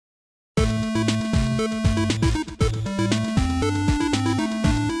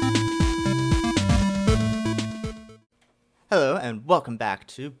Welcome back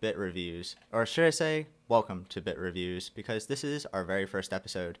to Bit Reviews, or should I say, welcome to Bit Reviews, because this is our very first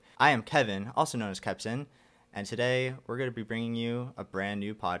episode. I am Kevin, also known as Kepsin, and today we're going to be bringing you a brand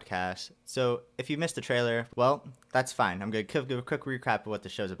new podcast. So if you missed the trailer, well, that's fine. I'm going to give a quick recap of what the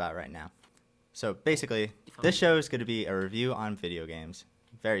show's about right now. So basically, this show is going to be a review on video games.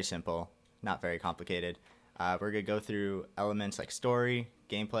 Very simple, not very complicated. We're going to go through elements like story,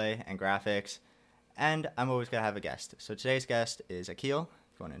 gameplay, and graphics. And I'm always going to have a guest. So today's guest is Akhil. If you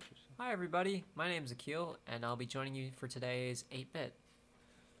want to introduce him. Hi everybody, my name is Akhil, and I'll be joining you for today's 8-Bit.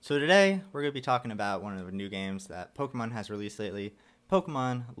 So today, we're going to be talking about one of the new games that Pokemon has released lately,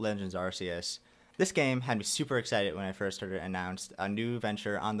 Pokemon Legends Arceus. This game had me super excited when I first heard it announced, a new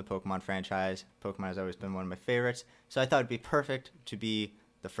venture on the Pokemon franchise. Pokemon has always been one of my favorites, so I thought it'd be perfect to be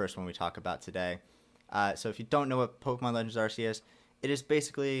the first one we talk about today. So if you don't know what Pokemon Legends Arceus, it is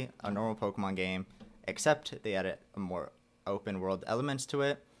basically a normal Pokemon game, except they added a more open world elements to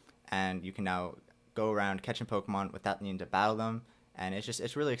it, and you can now go around catching Pokemon without needing to battle them, and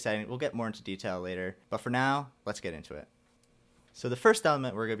it's really exciting. We'll get more into detail later, but for now, let's get into it. So the first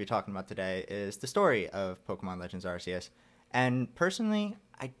element we're going to be talking about today is the story of Pokemon Legends Arceus, and personally,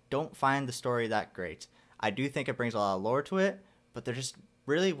 I don't find the story that great. I do think it brings a lot of lore to it, but there just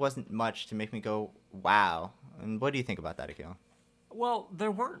really wasn't much to make me go, wow. And what do you think about that, Akhil? Well,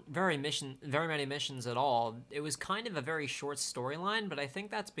 there weren't very many missions at all. It was kind of a very short storyline, but I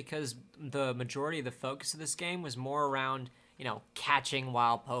think that's because the majority of the focus of this game was more around, catching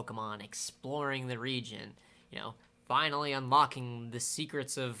wild Pokemon, exploring the region, finally unlocking the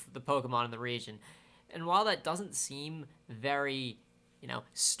secrets of the Pokemon in the region. And while that doesn't seem very,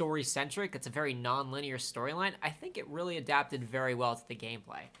 story-centric, it's a very non-linear storyline, I think it really adapted very well to the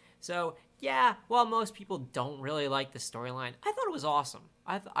gameplay. So, yeah, while most people don't really like the storyline, I thought it was awesome.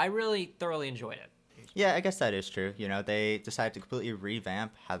 I really thoroughly enjoyed it. Yeah, I guess that is true. They decided to completely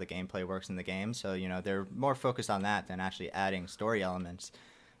revamp how the gameplay works in the game, so, they're more focused on that than actually adding story elements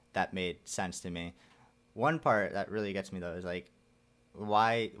that made sense to me. One part that really gets me, though, is,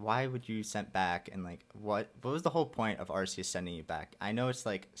 why would you send back, and, what was the whole point of Arceus sending you back? I know it's,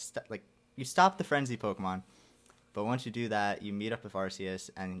 you stop the frenzy Pokemon, but once you do that, you meet up with Arceus,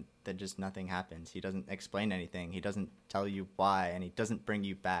 and then just nothing happens. He doesn't explain anything. He doesn't tell you why, and he doesn't bring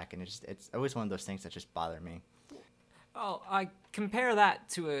you back. And it's always one of those things that just bother me. Oh, I compare that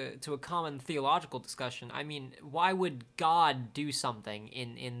to a common theological discussion. I mean, why would God do something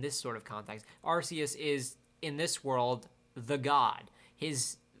in this sort of context? Arceus is, in this world, the god.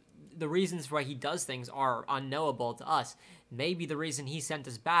 The reasons why he does things are unknowable to us. Maybe the reason he sent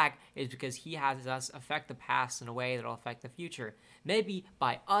us back is because he has us affect the past in a way that will affect the future. Maybe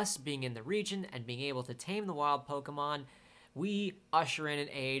by us being in the region and being able to tame the wild Pokemon, we usher in an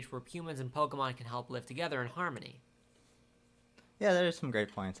age where humans and Pokemon can help live together in harmony. Yeah, there's some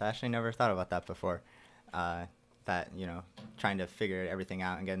great points. I actually never thought about that before. Trying to figure everything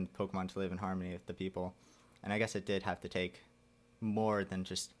out and getting Pokemon to live in harmony with the people. And I guess it did have to take more than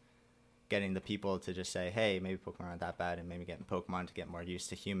just getting the people to just say, hey, maybe Pokemon aren't that bad, and maybe getting Pokemon to get more used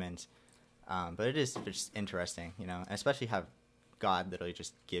to humans. But it is just interesting, and especially how God literally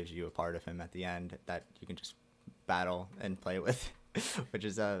just gives you a part of him at the end that you can just battle and play with, which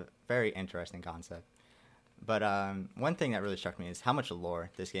is a very interesting concept. But one thing that really struck me is how much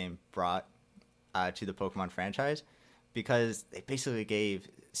lore this game brought to the Pokemon franchise, because they basically gave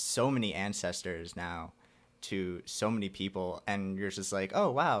so many ancestors now to so many people, and you're just like, oh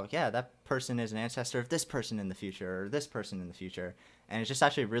wow, yeah, that person is an ancestor of this person in the future, or this person in the future, and it's just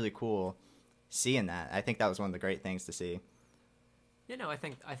actually really cool seeing that. I think that was one of the great things to see. I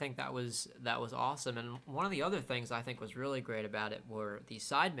think that was awesome. And one of the other things I think was really great about it were the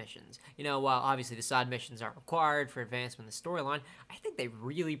side missions. While obviously the side missions aren't required for advancement in the storyline, I think they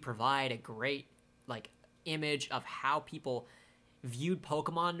really provide a great image of how people viewed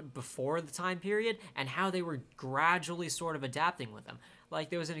Pokemon before the time period and how they were gradually sort of adapting with them.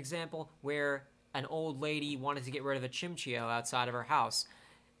 There was an example where an old lady wanted to get rid of a Chimchio outside of her house.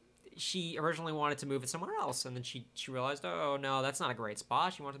 She originally wanted to move it somewhere else, and then she realized, oh no, that's not a great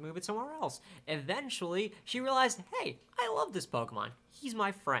spot. She wanted to move it somewhere else. Eventually, she realized, hey, I love this Pokemon. He's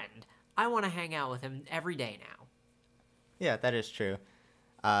my friend. I want to hang out with him every day now. Yeah, that is true.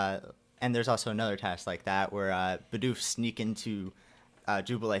 And there's also another task like that where Bidoof sneak into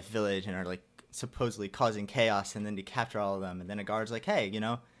Jubilife Village and are supposedly causing chaos, and then you capture all of them, and then a guard's like, hey,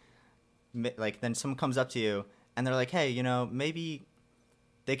 then someone comes up to you and they're like, hey, maybe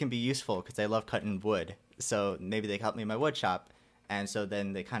they can be useful because they love cutting wood, so maybe they can help me in my wood shop. And so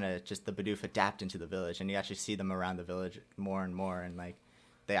then they kind of just the Bidoof adapt into the village, and you actually see them around the village more and more, and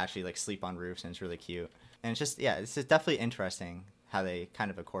they actually sleep on roofs, and it's really cute. And it's just, yeah, it's definitely interesting how they kind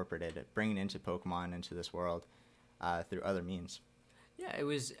of incorporated it, bringing into Pokemon into this world through other means. Yeah, it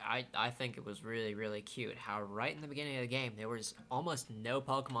was. I think it was really really cute how right in the beginning of the game there was almost no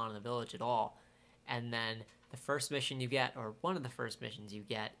Pokemon in the village at all, and then the first mission you get, or one of the first missions you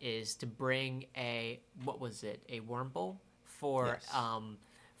get, is to bring a what was it, a Wurmple Yes.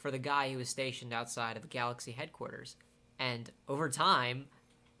 for the guy who was stationed outside of the Galaxy headquarters, and over time,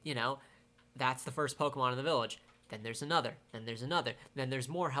 you know, that's the first Pokemon in the village. Then there's another. Then there's another. Then there's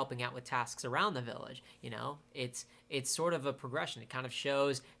more helping out with tasks around the village. It's sort of a progression. It kind of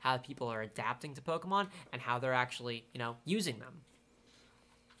shows how people are adapting to Pokemon and how they're actually using them.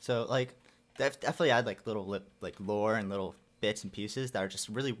 So like, definitely add like little like lore and little bits and pieces that are just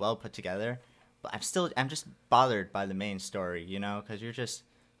really well put together. But I'm just bothered by the main story, because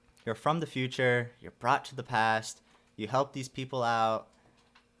you're from the future, you're brought to the past, you help these people out,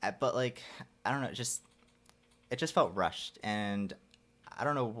 but like, I don't know, it just felt rushed, and I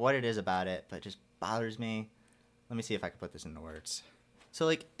don't know what it is about it, but it just bothers me. Let me see if I can put this into words. So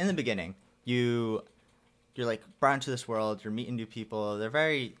like in the beginning, you're like brought into this world, you're meeting new people, they're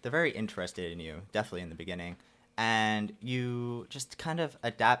very interested in you, definitely in the beginning, and you just kind of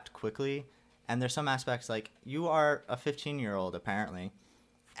adapt quickly. And there's some aspects like you are a 15-year-old apparently,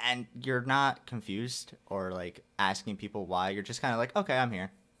 and you're not confused or like asking people why. You're just kind of like, okay, I'm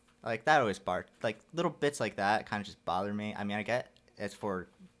here. Like that always barked. Like little bits like that kind of just bother me. I mean, I get it's for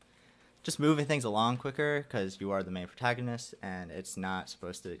just moving things along quicker because you are the main protagonist, and it's not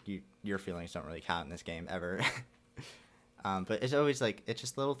supposed to. Your feelings don't really count in this game ever. But it's always like it's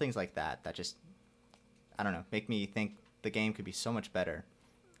just little things like that just, I don't know, make me think the game could be so much better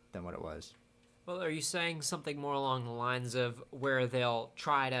than what it was. Well, are you saying something more along the lines of where they'll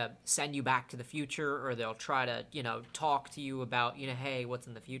try to send you back to the future, or they'll try to, talk to you about, hey, what's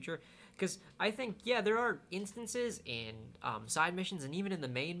in the future? Because I think, yeah, there are instances in side missions and even in the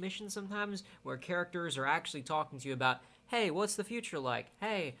main mission sometimes where characters are actually talking to you about, hey, what's the future like?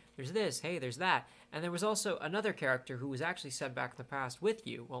 Hey, there's this. Hey, there's that. And there was also another character who was actually sent back in the past with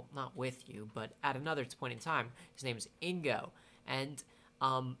you. Well, not with you, but at another point in time. His name is Ingo. And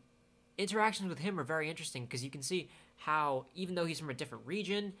interactions with him are very interesting because you can see how, even though he's from a different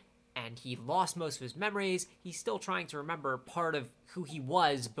region and he lost most of his memories, he's still trying to remember part of who he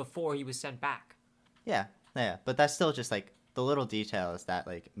was before he was sent back. Yeah, yeah, but that's still just like the little details that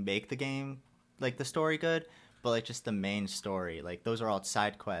like make the game, like the story good, but like just the main story, like those are all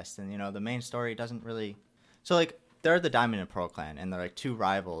side quests, and the main story doesn't really. So like they're the Diamond and Pearl clan, and they're like two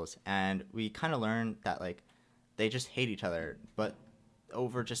rivals, and we kind of learn that like they just hate each other, but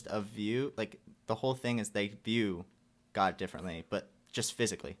over just a view, like the whole thing is they view God differently, but just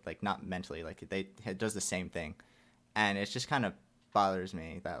physically, like not mentally, like it does the same thing, and it just kind of bothers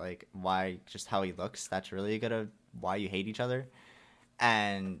me that like why just how he looks, that's really good of why you hate each other,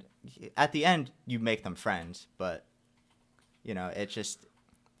 and at the end you make them friends, but it's just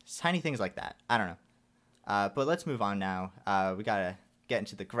tiny things like that. I don't know, but let's move on now. We gotta get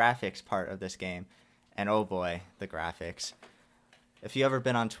into the graphics part of this game, and oh boy, the graphics. If you've ever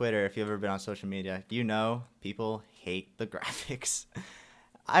been on Twitter, if you've ever been on social media, people hate the graphics.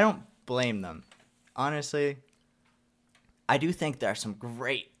 I don't blame them. Honestly, I do think there are some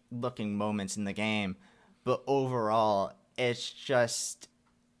great looking moments in the game, but overall, it's just,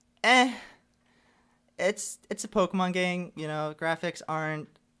 It's a Pokemon game, graphics aren't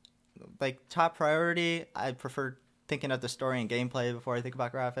like top priority. I prefer thinking of the story and gameplay before I think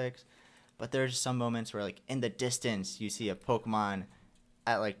about graphics. But there's some moments where, like, in the distance, you see a Pokemon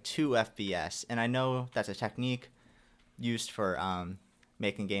at, like, 2 FPS. And I know that's a technique used for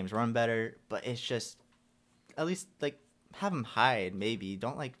making games run better. But it's just, at least, like, have them hide, maybe.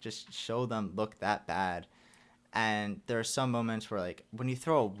 Don't, like, just show them look that bad. And there are some moments where, like, when you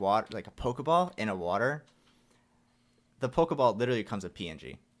throw a Pokeball in a water, the Pokeball literally becomes a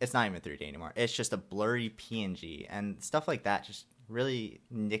PNG. It's not even 3D anymore. It's just a blurry PNG. And stuff like that just really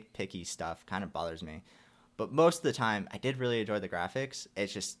nitpicky stuff kind of bothers me. But most of the time, I did really enjoy the graphics.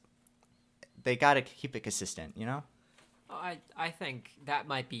 It's just they got to keep it consistent, I think that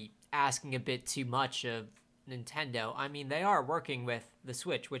might be asking a bit too much of Nintendo. I mean, they are working with the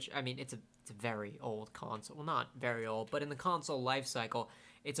Switch, which, I mean, it's a very old console. Well, not very old, but in the console life cycle,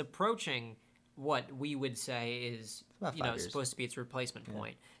 it's approaching what we would say is, About 5 years. supposed to be its replacement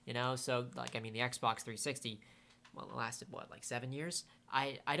point. So, like, I mean, the Xbox 360, well, it lasted, like 7 years?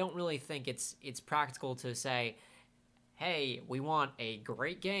 I don't really think it's practical to say, hey, we want a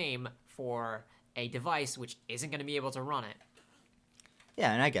great game for a device which isn't going to be able to run it.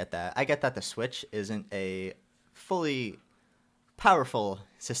 Yeah, and I get that. I get that the Switch isn't a fully powerful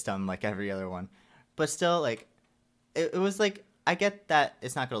system like every other one. But still, like, it was like I get that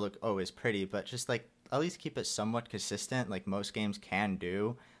it's not gonna look always pretty, but just like at least keep it somewhat consistent, like most games can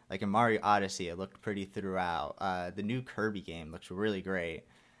do. Like in Mario Odyssey, it looked pretty throughout. The new Kirby game looks really great.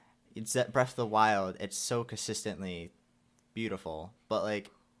 It's at Breath of the Wild. It's so consistently beautiful, but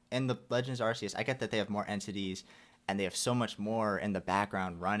like in the Legends Arceus, I get that they have more entities and they have so much more in the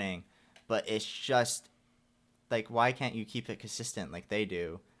background running, but it's just like why can't you keep it consistent like they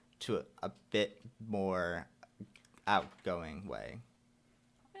do to a bit more outgoing way?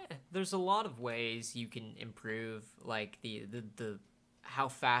 There's a lot of ways you can improve like the how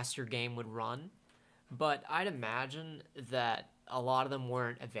fast your game would run, but I'd imagine that a lot of them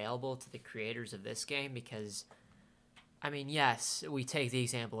weren't available to the creators of this game because I mean, yes, we take the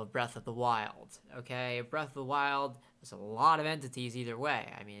example of Breath of the Wild. Okay, Breath of the Wild, there's a lot of entities either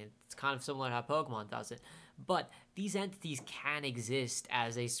way. I mean, it's kind of similar to how Pokemon does it, but these entities can exist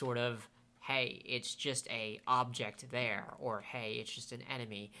as a sort of hey, it's just a object there, or hey, it's just an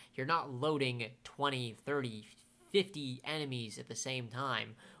enemy. You're not loading 20, 30, 50 enemies at the same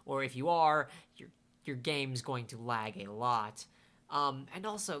time, or if you are, your game's going to lag a lot. And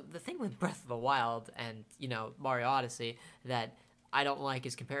also, the thing with Breath of the Wild and, Mario Odyssey that I don't like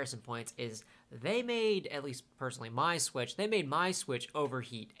as comparison points is they made, at least personally, they made my Switch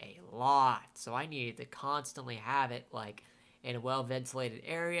overheat a lot. So I needed to constantly have it, like, in a well-ventilated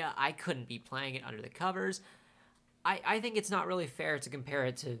area. I couldn't be playing it under the covers. I think it's not really fair to compare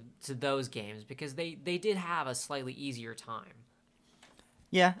it to those games because they did have a slightly easier time.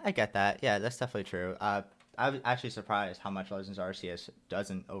 Yeah, I get that. Yeah, that's definitely true. I was actually surprised how much Legends Arceus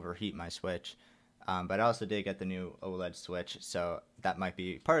doesn't overheat my Switch. But I also did get the new OLED Switch, so that might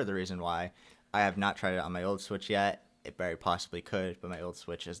be part of the reason why I have not tried it on my old Switch yet. It very possibly could, but my old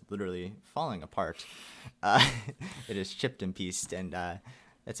Switch is literally falling apart. It is chipped and pieced, and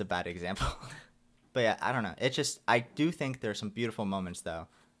it's a bad example. But yeah, I don't know. It's just I do think there's some beautiful moments though,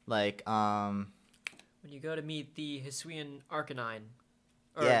 like when you go to meet the Hisuian Arcanine,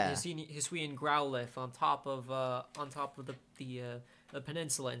 or yeah, Hisuian Growlithe on top of the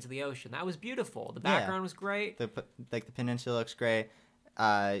peninsula into the ocean. That was beautiful. The background was great. the peninsula looks great.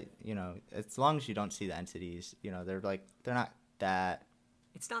 As long as you don't see the entities, they're not that.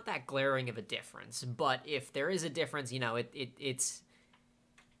 It's not that glaring of a difference, but if there is a difference, it's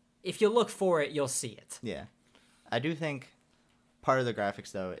if you look for it, you'll see it. Yeah, I do think part of the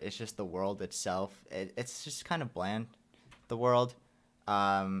graphics though is just the world itself. It's just kind of bland. The world,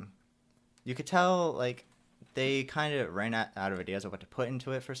 you could tell like they kind of ran out of ideas of what to put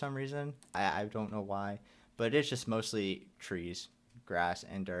into it for some reason. I don't know why, but it's just mostly trees, grass,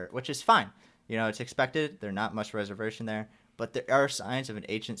 and dirt, which is fine. It's expected. There's not much reservation there, but there are signs of an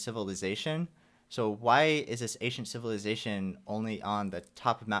ancient civilization. So why is this ancient civilization only on the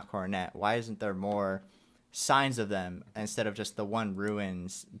top of Mount Coronet? Why isn't there more signs of them instead of just the one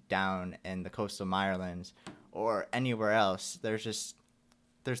ruins down in the coastal Mirelands or anywhere else? There's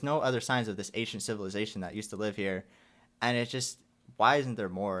no other signs of this ancient civilization that used to live here, and it's just why isn't there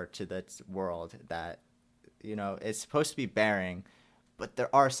more to this world that it's supposed to be barren, but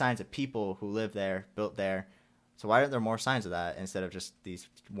there are signs of people who live there, built there. So why aren't there more signs of that instead of just these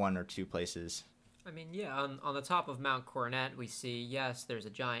one or two places? I mean, yeah, on the top of Mount Coronet, we see, yes, there's a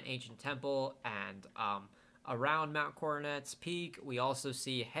giant ancient temple, and around Mount Coronet's peak, we also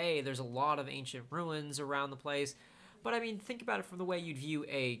see, hey, there's a lot of ancient ruins around the place. But I mean, think about it from the way you'd view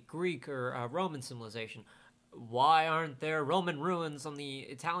a Greek or a Roman civilization. Why aren't there Roman ruins on the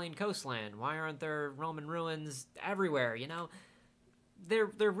Italian coastline? Why aren't there Roman ruins everywhere?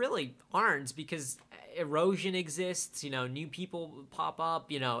 There really aren't because erosion exists. New people pop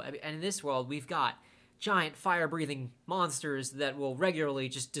up. And in this world, we've got giant fire-breathing monsters that will regularly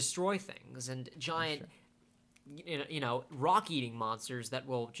just destroy things, and giant, rock-eating monsters that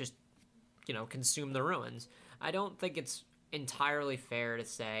will just, consume the ruins. I don't think it's entirely fair to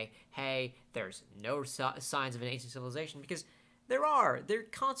say, hey, there's no signs of an ancient civilization, because they're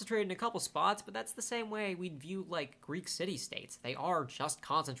concentrated in a couple spots, but that's the same way we'd view like Greek city-states. They are just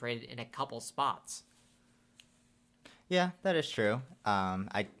concentrated in a couple spots. Yeah, that is true. I'm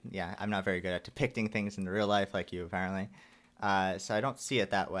not very good at depicting things in real life like you apparently, so I don't see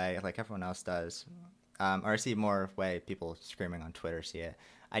it that way like everyone else does, or I see more way people screaming on Twitter see it.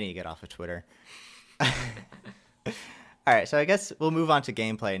 I need to get off of Twitter. All right, so I guess we'll move on to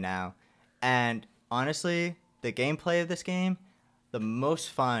gameplay now. And honestly, the gameplay of this game, the most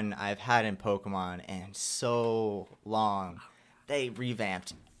fun I've had in Pokemon in so long. They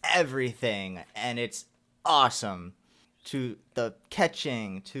revamped everything, and it's awesome. To the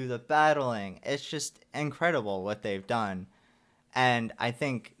catching, to the battling, it's just incredible what they've done. And I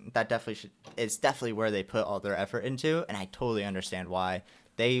think that it's definitely where they put all their effort into, and I totally understand why.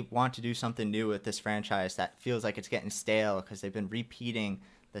 They want to do something new with this franchise that feels like it's getting stale because they've been repeating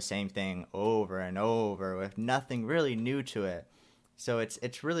the same thing over and over with nothing really new to it. So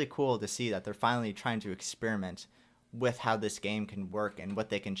it's really cool to see that they're finally trying to experiment with how this game can work and what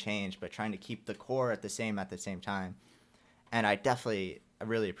they can change, but trying to keep the core at the same time. And I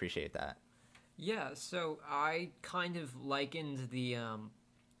really appreciate that. Yeah, so I kind of likened the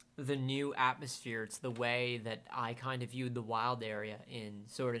new atmosphere to the way that I kind of viewed the wild area in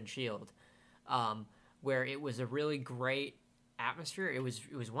Sword and Shield, where it was a really great atmosphere. It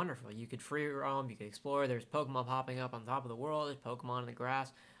was wonderful. You could free roam, you could explore. There's Pokemon popping up on top of the world. There's Pokemon in the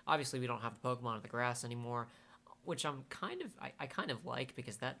grass. Obviously, we don't have the Pokemon in the grass anymore, which I kind of like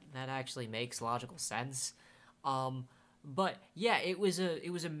because that actually makes logical sense. But yeah, it was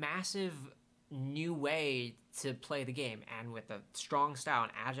a massive new way to play the game, and with a strong style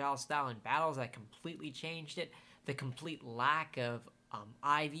and agile style in battles that completely changed it. The complete lack of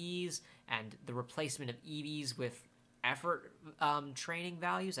IVs and the replacement of EVs with effort training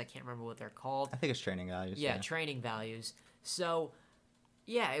values. I can't remember what they're called. I think it's training values. Yeah, training values. So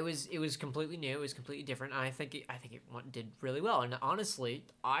yeah, it was completely new. It was completely different. And I think it did really well. And honestly,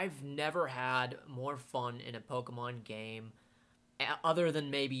 I've never had more fun in a Pokemon game other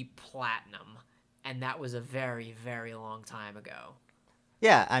than maybe Platinum, and that was a very, very long time ago.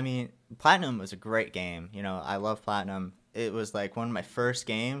 Yeah, I mean, Platinum was a great game. I love Platinum. It was like one of my first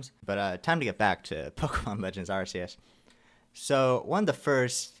games. But time to get back to Pokemon Legends Arceus. So one of the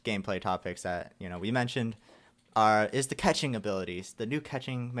first gameplay topics that we mentioned is the catching abilities. The new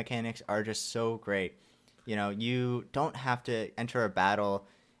catching mechanics are just so great. You don't have to enter a battle.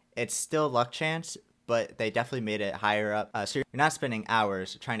 It's still luck chance, but they definitely made it higher up. So you're not spending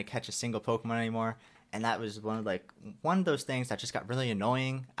hours trying to catch a single Pokemon anymore. And that was one of those things that just got really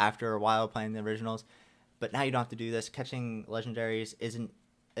annoying after a while playing the originals. But now you don't have to do this. Catching legendaries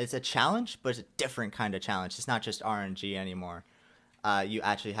it's a challenge, but it's a different kind of challenge. It's not just RNG anymore. You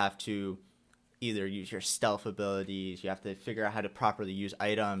actually have to either use your stealth abilities, you have to figure out how to properly use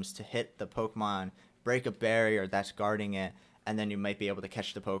items to hit the Pokemon, break a barrier that's guarding it, and then you might be able to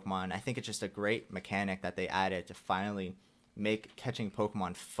catch the Pokemon. I think it's just a great mechanic that they added to finally make catching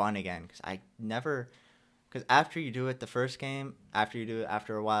Pokemon fun again. Because after you do it the first game, after you do it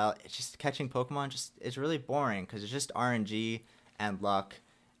after a while, it's just catching Pokemon it's really boring because it's just RNG and luck,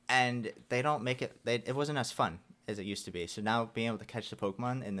 and they don't make it wasn't as fun as it used to be. So now being able to catch the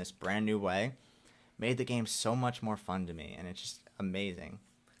Pokemon in this brand new way made the game so much more fun to me, and it's just amazing.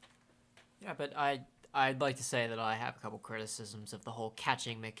 Yeah, but I'd like to say that I have a couple criticisms of the whole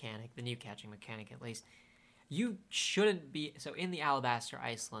catching mechanic, the new catching mechanic at least. You shouldn't be so in the Alabaster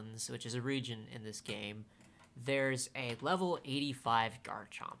Icelands, which is a region in this game. There's a level 85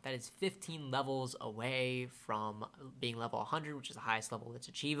 Garchomp that is 15 levels away from being level 100, which is the highest level that's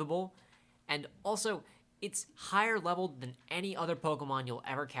achievable, and also it's higher leveled than any other Pokemon you'll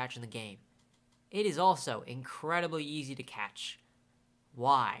ever catch in the game. It is also incredibly easy to catch.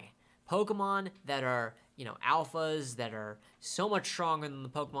 Why? Pokemon that are, alphas that are so much stronger than the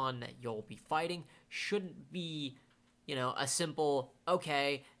Pokemon that you'll be fighting shouldn't be, a simple,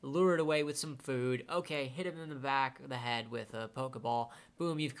 okay, lure it away with some food, okay, hit him in the back of the head with a Pokeball,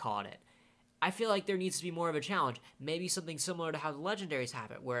 boom, you've caught it. I feel like there needs to be more of a challenge. Maybe something similar to how the legendaries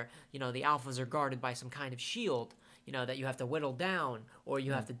have it, where, the alphas are guarded by some kind of shield, that you have to whittle down, or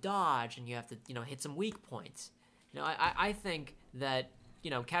you have to dodge, and you have to, hit some weak points. I think that,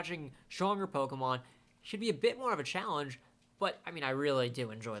 catching stronger Pokemon should be a bit more of a challenge, but, I really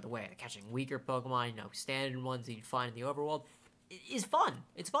do enjoy the way that catching weaker Pokemon, standard ones that you'd find in the overworld, is fun.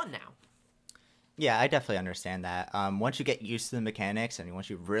 It's fun now. Yeah, I definitely understand that. Once you get used to the mechanics and once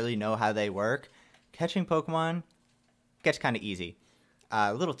you really know how they work, catching Pokemon gets kind of easy.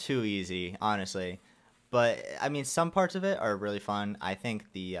 A little too easy, honestly. But, some parts of it are really fun. I think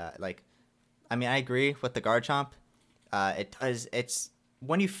I agree with the Garchomp. It's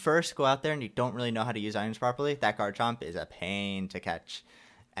when you first go out there and you don't really know how to use items properly, that Garchomp is a pain to catch.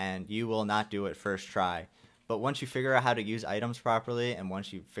 And you will not do it first try. But once you figure out how to use items properly, and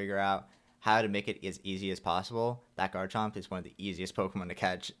once you figure out how to make it as easy as possible, that Garchomp is one of the easiest Pokemon to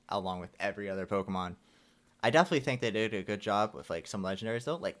catch, along with every other Pokemon. I definitely think they did a good job with some legendaries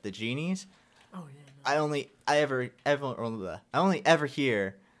though, like the genies. Oh yeah. No. I only ever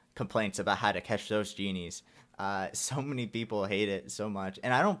hear complaints about how to catch those genies. So many people hate it so much,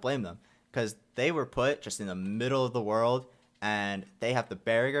 and I don't blame them because they were put just in the middle of the world, and they have the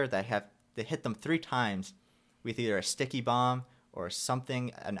barrier that they hit them 3 times with either a sticky bomb or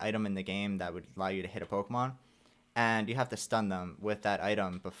something, an item in the game that would allow you to hit a Pokemon, and you have to stun them with that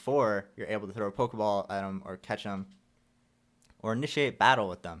item before you're able to throw a Pokeball at them or catch them or initiate battle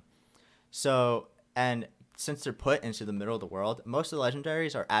with them. So, and since they're put into the middle of the world, most of the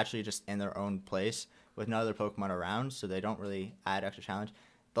legendaries are actually just in their own place with no other Pokemon around, so they don't really add extra challenge.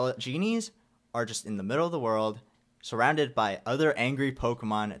 The genies are just in the middle of the world, surrounded by other angry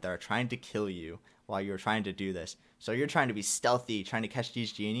Pokemon that are trying to kill you while you're trying to do this. So you're trying to be stealthy, trying to catch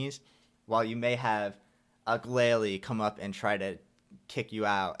these genies, while you may have a Glalie come up and try to kick you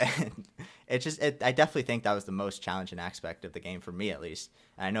out. And I definitely think that was the most challenging aspect of the game for me, at least,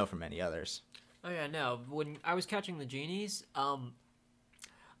 and I know for many others. Oh yeah, no. When I was catching the genies,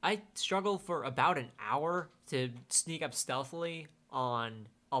 I struggled for about an hour to sneak up stealthily on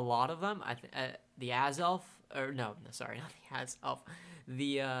a lot of them. The Azelf, or no, sorry, not the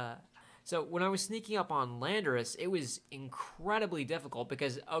Azelf. So when I was sneaking up on Landorus, it was incredibly difficult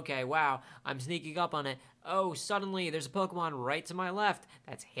because, okay, wow, I'm sneaking up on it. Oh, suddenly there's a Pokemon right to my left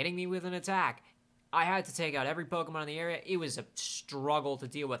that's hitting me with an attack. I had to take out every Pokemon in the area. It was a struggle to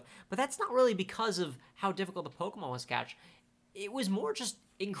deal with. But that's not really because of how difficult the Pokemon was to catch. It was more just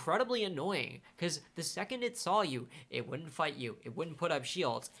incredibly annoying because the second it saw you, it wouldn't fight you. It wouldn't put up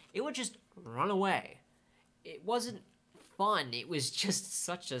shields. It would just run away. It wasn't fun. It was just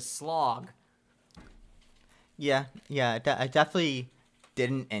such a slog. Yeah, I definitely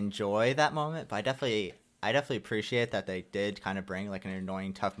didn't enjoy that moment, but I definitely appreciate that they did kind of bring like an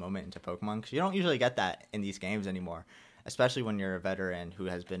annoying, tough moment into Pokemon, because you don't usually get that in these games anymore, especially when you're a veteran who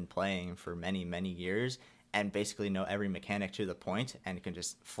has been playing for many, many years and basically know every mechanic to the point and can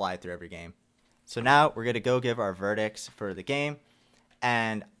just fly through every game. So now we're going to go give our verdicts for the game,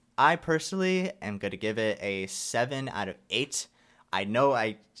 and I personally am going to give it a 7 out of 8. I know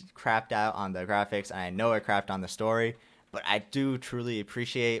I crapped out on the graphics, and I know I crapped on the story, but I do truly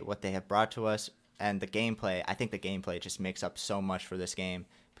appreciate what they have brought to us. And the gameplay, I think the gameplay just makes up so much for this game,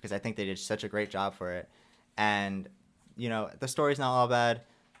 because I think they did such a great job for it. And, you know, the story's not all bad.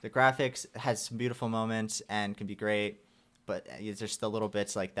 The graphics has some beautiful moments and can be great, but there's just the little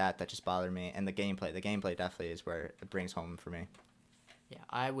bits like that just bother me. And the gameplay definitely is where it brings home for me. Yeah,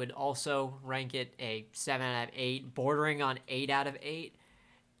 I would also rank it a 7 out of 8, bordering on 8 out of 8.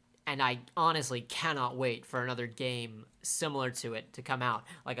 And I honestly cannot wait for another game similar to it to come out,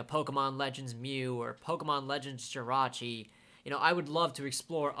 like a Pokemon Legends Mew or Pokemon Legends Jirachi. You know, I would love to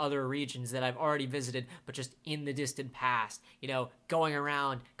explore other regions that I've already visited, but just in the distant past. You know, going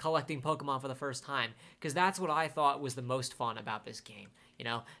around collecting Pokemon for the first time, because that's what I thought was the most fun about this game. You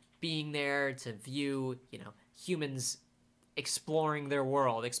know, being there to view, you know, humans exploring their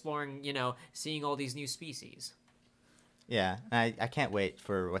world, seeing all these new species. Yeah, I can't wait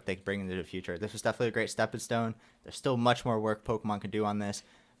for what they bring into the future. This was definitely a great stepping stone. There's still much more work Pokemon can do on this,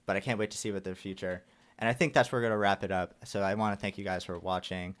 but I can't wait to see what their future. And I think that's where we're going to wrap it up. So I want to thank you guys for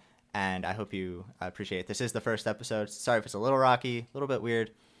watching, and I hope you appreciate it. This is the first episode. Sorry if it's a little rocky, a little bit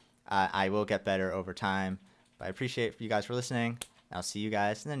weird. I will get better over time, but I appreciate you guys for listening. I'll see you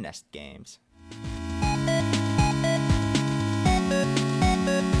guys in the next games.